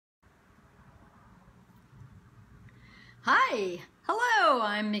Hi, hello,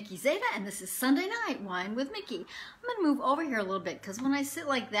 I'm Mickey Zeta, and this is Sunday Night Wine with Mickey. I'm going to move over here a little bit because when I sit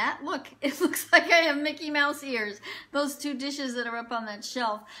like that, look, it looks like I have Mickey Mouse ears. Those two dishes that are up on that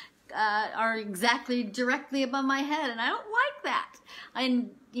shelf are directly above my head, and I don't like that. And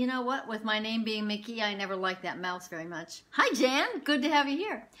you know what? With my name being Mickey, I never liked that mouse very much. Hi, Jan. Good to have you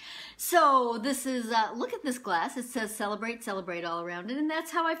here. So this is, look at this glass. It says celebrate, celebrate all around it, and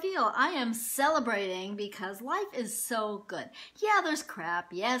that's how I feel. I am celebrating because life is so good. Yeah, there's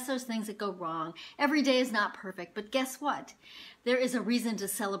crap. Yes, there's things that go wrong. Every day is not perfect, but guess what? There is a reason to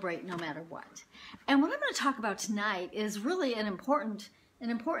celebrate no matter what. And what I'm going to talk about tonight is really an important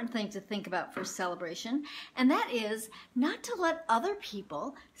thing to think about for celebration, and that is not to let other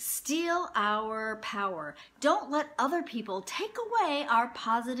people steal our power. Don't let other people take away our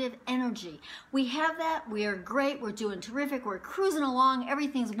positive energy. We have that. We are great. We're doing terrific. We're cruising along.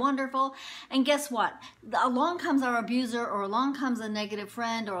 Everything's wonderful. And guess what? Along comes our abuser, or along comes a negative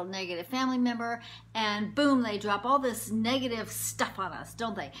friend or a negative family member, and boom, they drop all this negative stuff on us,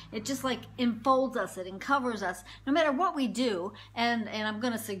 don't they? It just like enfolds us. It uncovers us. No matter what we do, and I'm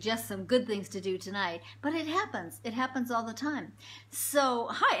going to suggest some good things to do tonight, but it happens. It happens all the time. So,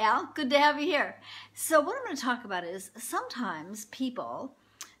 hi Al, good to have you here. So what I'm going to talk about is sometimes people,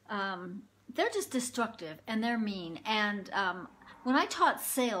 they're just destructive and they're mean. And when I taught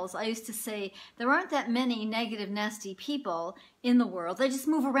sales, I used to say there aren't that many negative, nasty people in the world. They just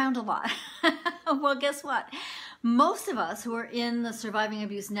move around a lot. Well, guess what? Most of us who are in the Surviving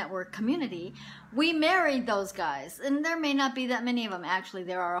Abuse Network community, we married those guys. And there may not be that many of them. Actually,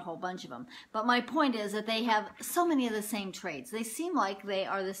 there are a whole bunch of them. But my point is that they have so many of the same traits. They seem like they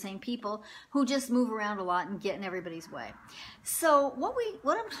are the same people who just move around a lot and get in everybody's way. So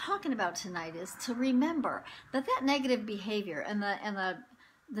what I'm talking about tonight is to remember that negative behavior and the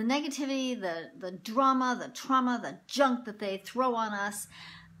negativity, the drama, the trauma, the junk that they throw on us,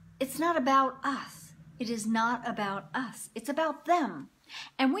 it's not about us. It is not about us. It's about them.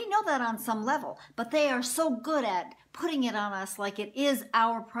 And we know that on some level, but they are so good at putting it on us like it is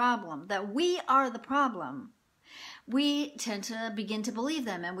our problem, that we are the problem. We tend to begin to believe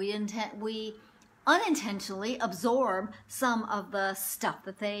them, and we unintentionally absorb some of the stuff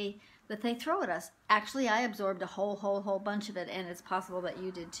that they throw at us. Actually, I absorbed a whole bunch of it, and it's possible that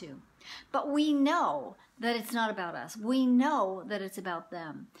you did too. But we know that it's not about us. We know that it's about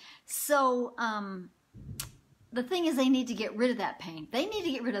them. So the thing is, they need to get rid of that pain. They need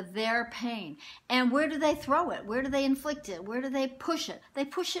to get rid of their pain. And where do they throw it? Where do they inflict it? Where do they push it? They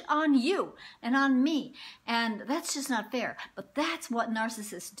push it on you and on me. And that's just not fair. But that's what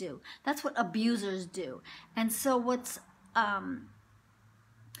narcissists do. That's what abusers do. And so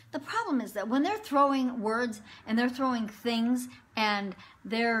the problem is that when they're throwing words and they're throwing things and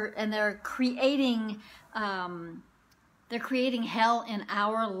they're creating hell in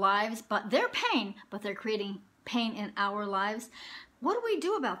our lives, but they're creating pain in our lives. What do we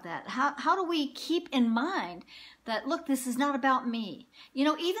do about that? How do we keep in mind that, look, this is not about me? You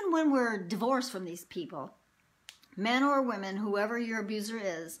know, even when we're divorced from these people, men or women, whoever your abuser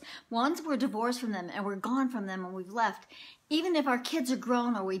is, once we're divorced from them and we're gone from them and we've left, even if our kids are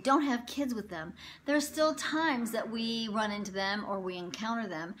grown or we don't have kids with them, there's still times that we run into them or we encounter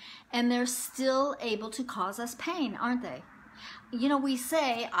them, and they're still able to cause us pain, aren't they? You know,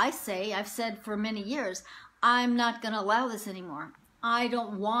 I've said for many years, I'm not going to allow this anymore. I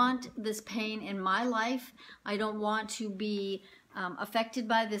don't want this pain in my life. I don't want to be affected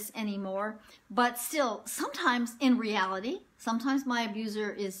by this anymore. But still, sometimes in reality, sometimes my abuser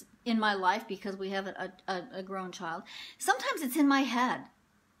is in my life because we have a grown child. Sometimes it's in my head.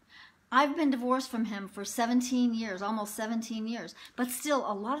 I've been divorced from him for 17 years, almost 17 years. But still,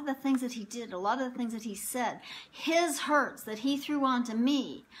 a lot of the things that he did, a lot of the things that he said, his hurts that he threw onto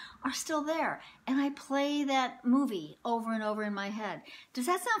me are still there. And I play that movie over and over in my head. Does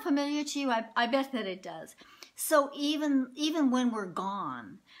that sound familiar to you? I bet that it does. So even when we're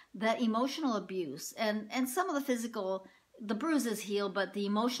gone, that emotional abuse and some of the physical, the bruises heal, but the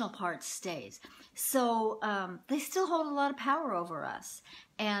emotional part stays. So they still hold a lot of power over us.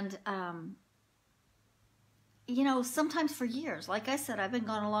 And, you know, sometimes for years, like I said, I've been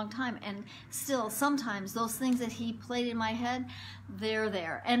gone a long time, and still sometimes those things that he played in my head, they're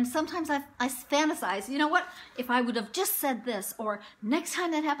there. And sometimes I fantasize, you know what, if I would have just said this, or next time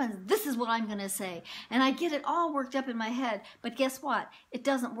that happens, this is what I'm going to say. And I get it all worked up in my head, but guess what? It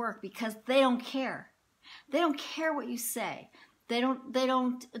doesn't work because they don't care. They don't care what you say.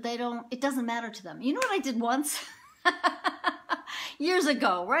 It doesn't matter to them. You know what I did once? Years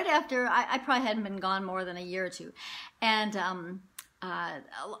ago, right after, I probably hadn't been gone more than a year or two. And I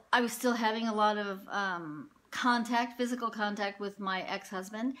was still having a lot of contact, physical contact with my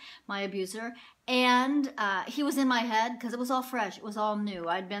ex-husband, my abuser, and he was in my head because it was all fresh, it was all new.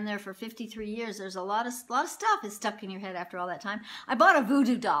 I'd been there for 53 years. There's a lot of stuff is stuck in your head after all that time. I bought a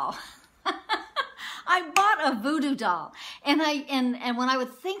voodoo doll. I bought a voodoo doll, and when I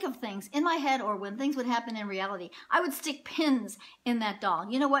would think of things in my head or when things would happen in reality, I would stick pins in that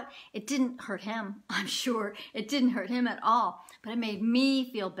doll. You know what? It didn't hurt him. I'm sure it didn't hurt him at all, but it made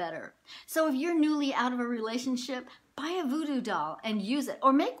me feel better. So if you're newly out of a relationship, buy a voodoo doll and use it,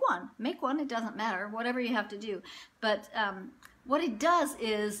 or make one. Make one. It doesn't matter. Whatever you have to do, but what it does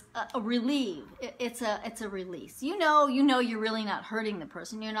is relieve. It's a release. You know you're really not hurting the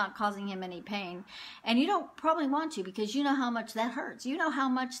person. You're not causing him any pain, and you don't probably want to because you know how much that hurts. You know how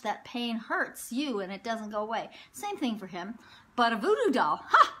much that pain hurts you, and it doesn't go away. Same thing for him, but a voodoo doll.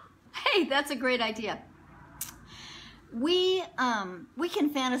 Ha! Hey, that's a great idea. We can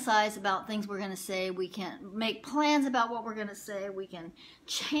fantasize about things we're going to say. We can make plans about what we're going to say. We can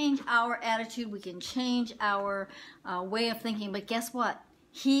change our attitude. We can change our way of thinking. But guess what?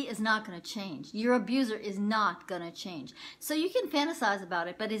 He is not going to change. Your abuser is not going to change. So you can fantasize about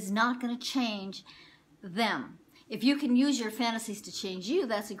it, but it's not going to change them. If you can use your fantasies to change you,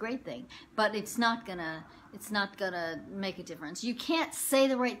 that's a great thing. But it's not gonna make a difference. You can't say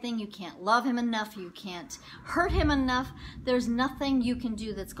the right thing. You can't love him enough. You can't hurt him enough. There's nothing you can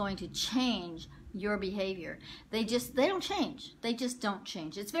do that's going to change your behavior. They don't change. They just don't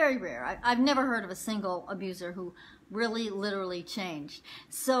change. It's very rare. I've never heard of a single abuser who really literally changed.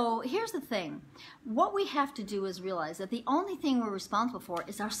 So here's the thing. What we have to do is realize that the only thing we're responsible for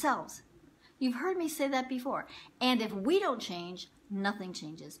is ourselves. You've heard me say that before. And if we don't change, nothing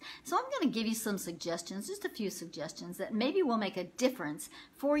changes. So I'm going to give you some suggestions, just a few suggestions that maybe will make a difference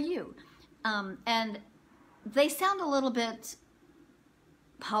for you. And they sound a little bit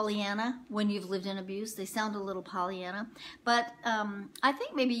Pollyanna when you've lived in abuse. They sound a little Pollyanna, but I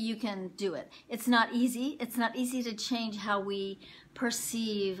think maybe you can do it. It's not easy. It's not easy to change how we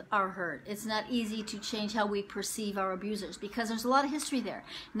perceive our hurt. It's not easy to change how we perceive our abusers because there's a lot of history there,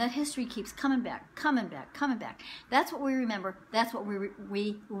 and that history keeps coming back, coming back, coming back. That's what we remember. That's what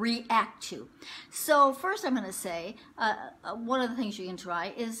we react to. So first I'm going to say one of the things you can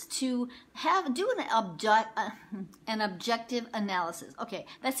try is to do an objective analysis. Okay,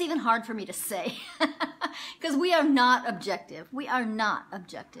 that's even hard for me to say because we are not objective. We are not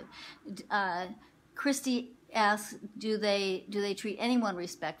objective. Christy asks, do they treat anyone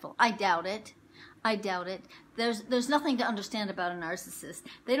respectful? I doubt it. I doubt it. There's nothing to understand about a narcissist.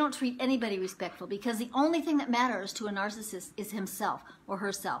 They don't treat anybody respectful because the only thing that matters to a narcissist is himself or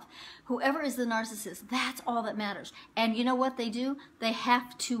herself. Whoever is the narcissist, that's all that matters. And you know what they do? They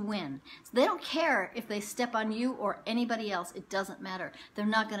have to win. So they don't care if they step on you or anybody else. It doesn't matter. They're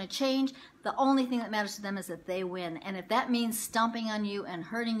not going to change. The only thing that matters to them is that they win. And if that means stomping on you and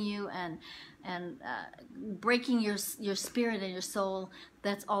hurting you and breaking your spirit and your soul,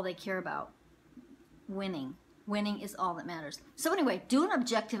 that's all they care about. Winning. Winning is all that matters. So anyway, do an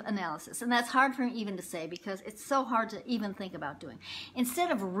objective analysis. And that's hard for me even to say because it's so hard to even think about doing.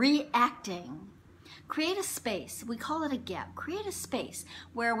 Instead of reacting, create a space. We call it a gap. Create a space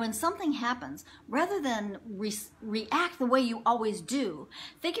where when something happens, rather than react the way you always do,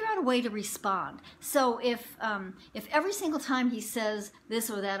 figure out a way to respond. So if every single time he says this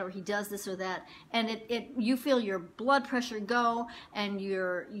or that, or he does this or that, and you feel your blood pressure go and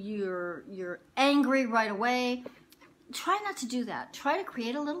you're angry right away, try not to do that. Try to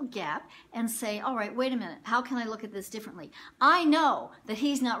create a little gap and say, all right, wait a minute. How can I look at this differently? I know that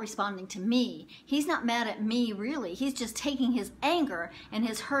he's not responding to me. He's not mad at me, really. He's just taking his anger and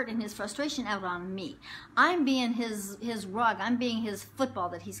his hurt and his frustration out on me. I'm being his rug. I'm being his football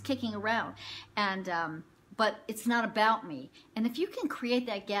that he's kicking around. And but it's not about me. And if you can create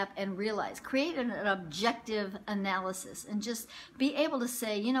that gap and realize, create an objective analysis and just be able to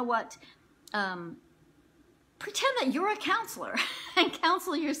say, you know what, pretend that you're a counselor and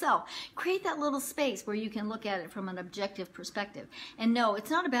counsel yourself. Create that little space where you can look at it from an objective perspective. And no, it's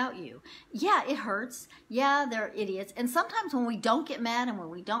not about you. Yeah, it hurts. Yeah, they're idiots. And sometimes when we don't get mad and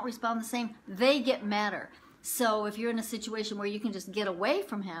when we don't respond the same, they get madder. So if you're in a situation where you can just get away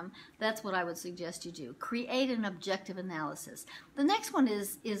from him, that's what I would suggest you do. Create an objective analysis. The next one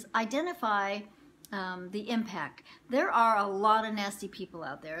is identify the impact. There are a lot of nasty people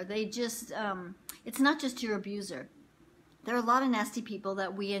out there. They just, it's not just your abuser. There are a lot of nasty people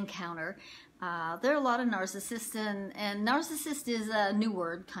that we encounter. There are a lot of narcissists, and narcissist is a new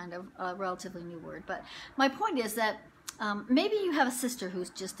word, kind of a relatively new word. But my point is that maybe you have a sister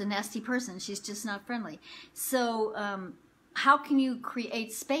who's just a nasty person. She's just not friendly. So how can you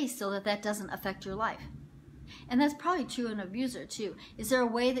create space so that that doesn't affect your life? And that's probably true in an abuser too. Is there a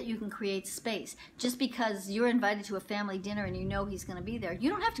way that you can create space? Just because you're invited to a family dinner and you know he's going to be there, you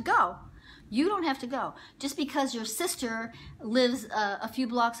don't have to go. You don't have to go. Just because your sister lives a few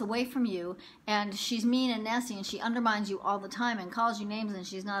blocks away from you and she's mean and nasty and she undermines you all the time and calls you names and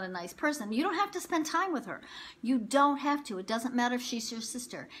she's not a nice person, you don't have to spend time with her. You don't have to. It doesn't matter if she's your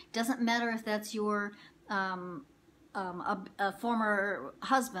sister. It doesn't matter if that's your a former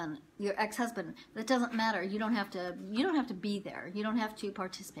husband, your ex-husband. That doesn't matter. You don't have to be there. You don't have to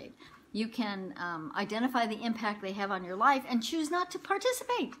participate. You can identify the impact they have on your life and choose not to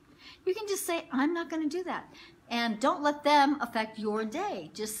participate. You can just say, I'm not going to do that. And don't let them affect your day.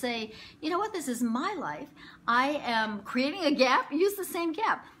 Just say, you know what, this is my life. I am creating a gap. Use the same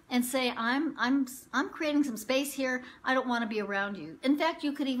gap. And say, I'm creating some space here. I don't want to be around you. In fact,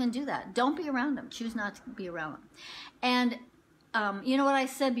 you could even do that. Don't be around them. Choose not to be around them. And you know what I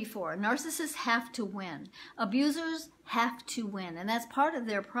said before, narcissists have to win. Abusers have to win, and that's part of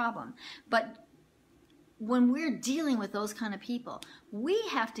their problem. But when we're dealing with those kind of people, we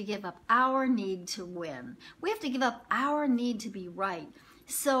have to give up our need to win. We have to give up our need to be right.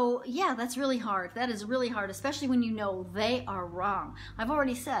 So yeah, that's really hard. That is really hard, especially when you know they are wrong. I've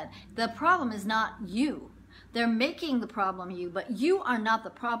already said, the problem is not you. They're making the problem you, but you are not the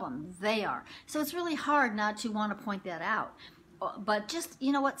problem. They are. So it's really hard not to want to point that out. But just,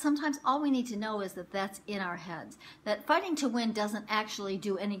 you know what, sometimes all we need to know is that that's in our heads. That fighting to win doesn't actually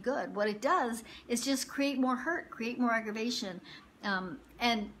do any good. What it does is just create more hurt, create more aggravation.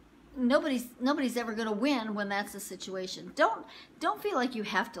 And nobody's ever going to win when that's the situation. Don't feel like you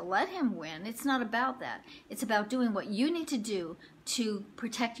have to let him win. It's not about that. It's about doing what you need to do to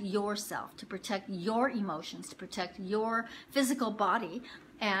protect yourself, to protect your emotions, to protect your physical body,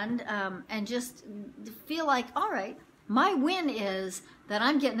 and just feel like, all right, my win is that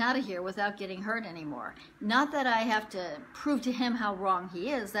I'm getting out of here without getting hurt anymore. Not that I have to prove to him how wrong he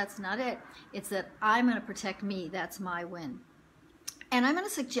is. That's not it. It's that I'm going to protect me. That's my win. And I'm going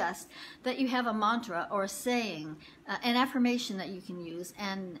to suggest that you have a mantra or a saying, an affirmation that you can use.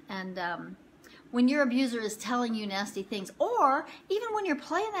 And when your abuser is telling you nasty things, or even when you're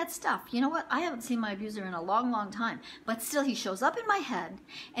playing that stuff, you know what? I haven't seen my abuser in a long, long time, but still he shows up in my head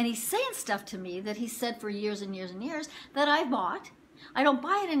and he's saying stuff to me that he said for years and years and years that I bought. I don't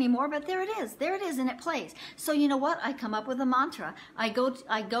buy it anymore, but there it is, and it plays. So you know what? I come up with a mantra. I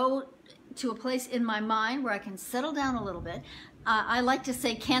go to a place in my mind where I can settle down a little bit. I like to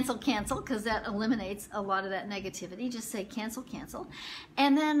say cancel, cancel, because that eliminates a lot of that negativity. Just say cancel, cancel.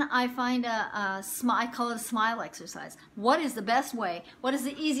 And then I find I call it a smile exercise. What is the best way? What is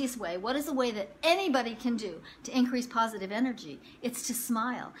the easiest way? What is the way that anybody can do to increase positive energy? It's to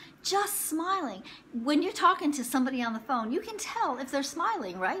smile. Just smiling. When you're talking to somebody on the phone, you can tell if they're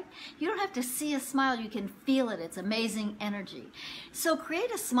smiling, right? You don't have to see a smile. You can feel it. It's amazing energy. So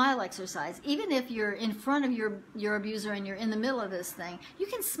create a smile exercise. Even if you're in front of your abuser and you're in the middle of this thing, you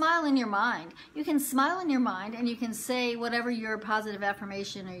can smile in your mind. You can smile in your mind and you can say whatever your positive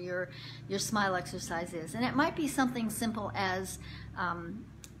affirmation or your smile exercise is. And it might be something simple as,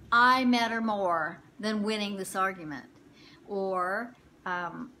 I matter more than winning this argument. Or,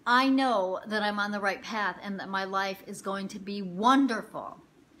 I know that I'm on the right path and that my life is going to be wonderful.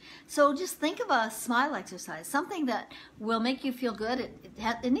 So just think of a smile exercise, something that will make you feel good.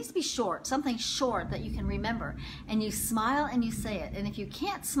 It needs to be short, something short that you can remember. And you smile and you say it. And if you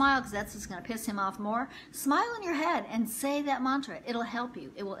can't smile because that's just going to piss him off more, smile in your head and say that mantra. It'll help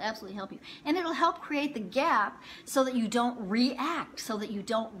you. It will absolutely help you. And it'll help create the gap so that you don't react,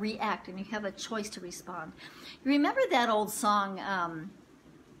 and you have a choice to respond. You remember that old song,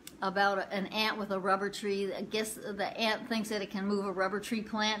 about an ant with a rubber tree? I guess the ant thinks that it can move a rubber tree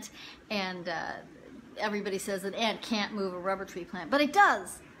plant, and everybody says that ant can't move a rubber tree plant, but it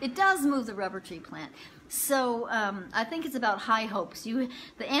does. It does move the rubber tree plant. So I think it's about high hopes. The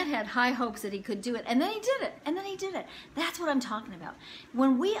ant had high hopes that he could do it, and then he did it, and then he did it. That's what I'm talking about.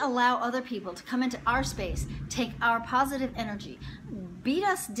 When we allow other people to come into our space, take our positive energy, beat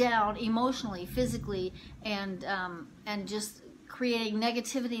us down emotionally, physically, and just creating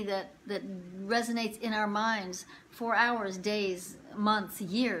negativity that resonates in our minds for hours, days, months,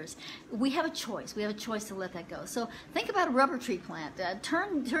 years, we have a choice. We have a choice to let that go. So think about a rubber tree plant.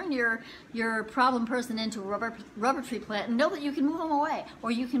 Turn your problem person into a rubber tree plant and know that you can move them away,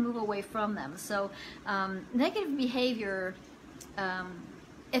 or you can move away from them. So negative behavior,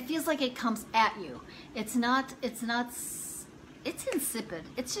 it feels like it comes at you. It's insipid.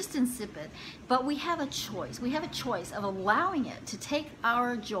 It's just insipid. But we have a choice. We have a choice of allowing it to take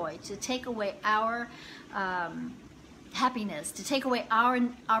our joy, to take away our happiness, to take away our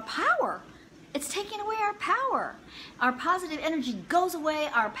power. It's taking away our power. Our positive energy goes away,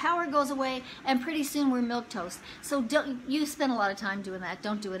 our power goes away, and pretty soon we're milquetoast. So you spend a lot of time doing that.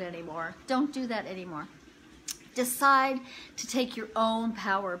 Don't do it anymore. Don't do that anymore. Decide to take your own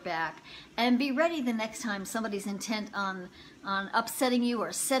power back and be ready the next time somebody's intent on upsetting you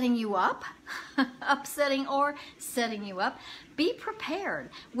or setting you up, upsetting or setting you up. Be prepared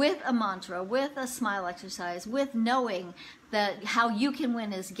with a mantra, with a smile exercise, with knowing that how you can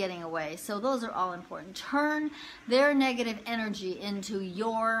win is getting away. So those are all important. Turn their negative energy into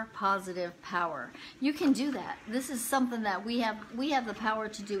your positive power. You can do that. This is something that we have the power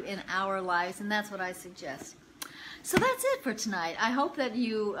to do in our lives, and that's what I suggest. So that's it for tonight. I hope that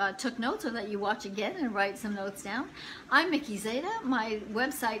you took notes or that you watch again and write some notes down. I'm Mickey Zeta. My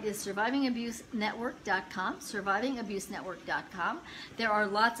website is survivingabusenetwork.com, survivingabusenetwork.com. There are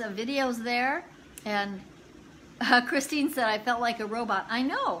lots of videos there, and Christine said I felt like a robot. I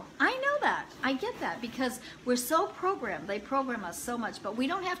know that. I get that because we're so programmed. They program us so much, but we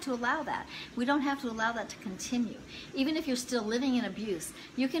don't have to allow that. We don't have to allow that to continue. Even if you're still living in abuse,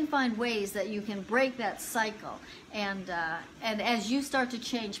 you can find ways that you can break that cycle. And as you start to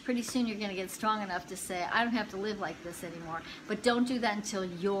change, pretty soon you're going to get strong enough to say, I don't have to live like this anymore. But don't do that until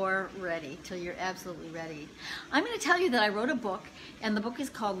you're ready, till you're absolutely ready. I'm going to tell you that I wrote a book, and the book is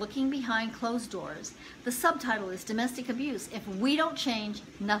called Looking Behind Closed Doors. The subtitle is Domestic Abuse. If we don't change,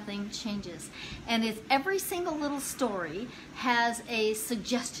 nothing changes. And it's every single little story has a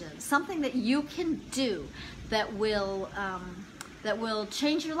suggestion, something that you can do that will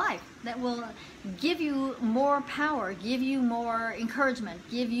change your life, that will give you more power, give you more encouragement,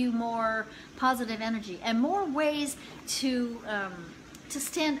 give you more positive energy, and more ways to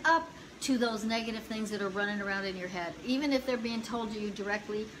stand up to those negative things that are running around in your head, even if they're being told to you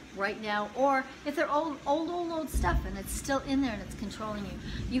directly right now, or if they're old stuff and it's still in there and it's controlling you.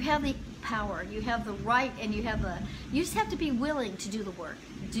 You have the power, you have the right, and you just have to be willing to do the work.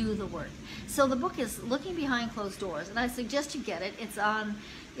 Do the work. So the book is Looking Behind Closed Doors, and I suggest you get it. It's on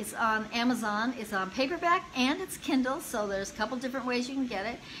Amazon, it's on paperback, and it's Kindle, so there's a couple different ways you can get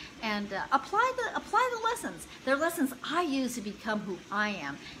it. And apply the lessons. They're lessons I use to become who I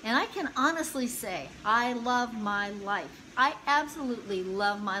am. And I can honestly say, I love my life. I absolutely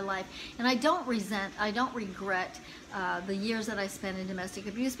love my life. And I don't regret the years that I spent in domestic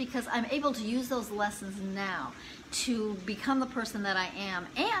abuse, because I'm able to use those lessons now to become the person that I am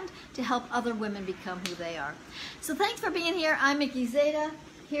and to help other women become who they are. So thanks for being here. I'm Mickey Zeta.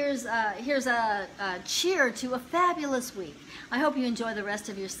 Here's a cheer to a fabulous week. I hope you enjoy the rest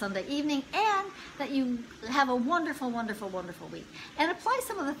of your Sunday evening and that you have a wonderful, wonderful, wonderful week. And apply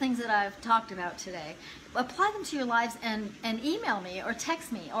some of the things that I've talked about today. Apply them to your lives and email me or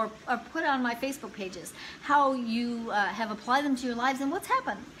text me or put on my Facebook pages how you have applied them to your lives and what's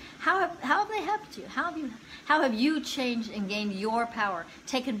happened. How have they helped you? How have you changed and gained your power,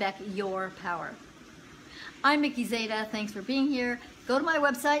 taken back your power? I'm Mickey Zeta. Thanks for being here. Go to my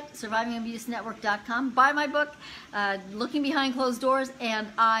website, survivingabusenetwork.com. Buy my book, Looking Behind Closed Doors, and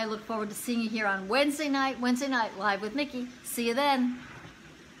I look forward to seeing you here on Wednesday night Live with Mickey. See you then.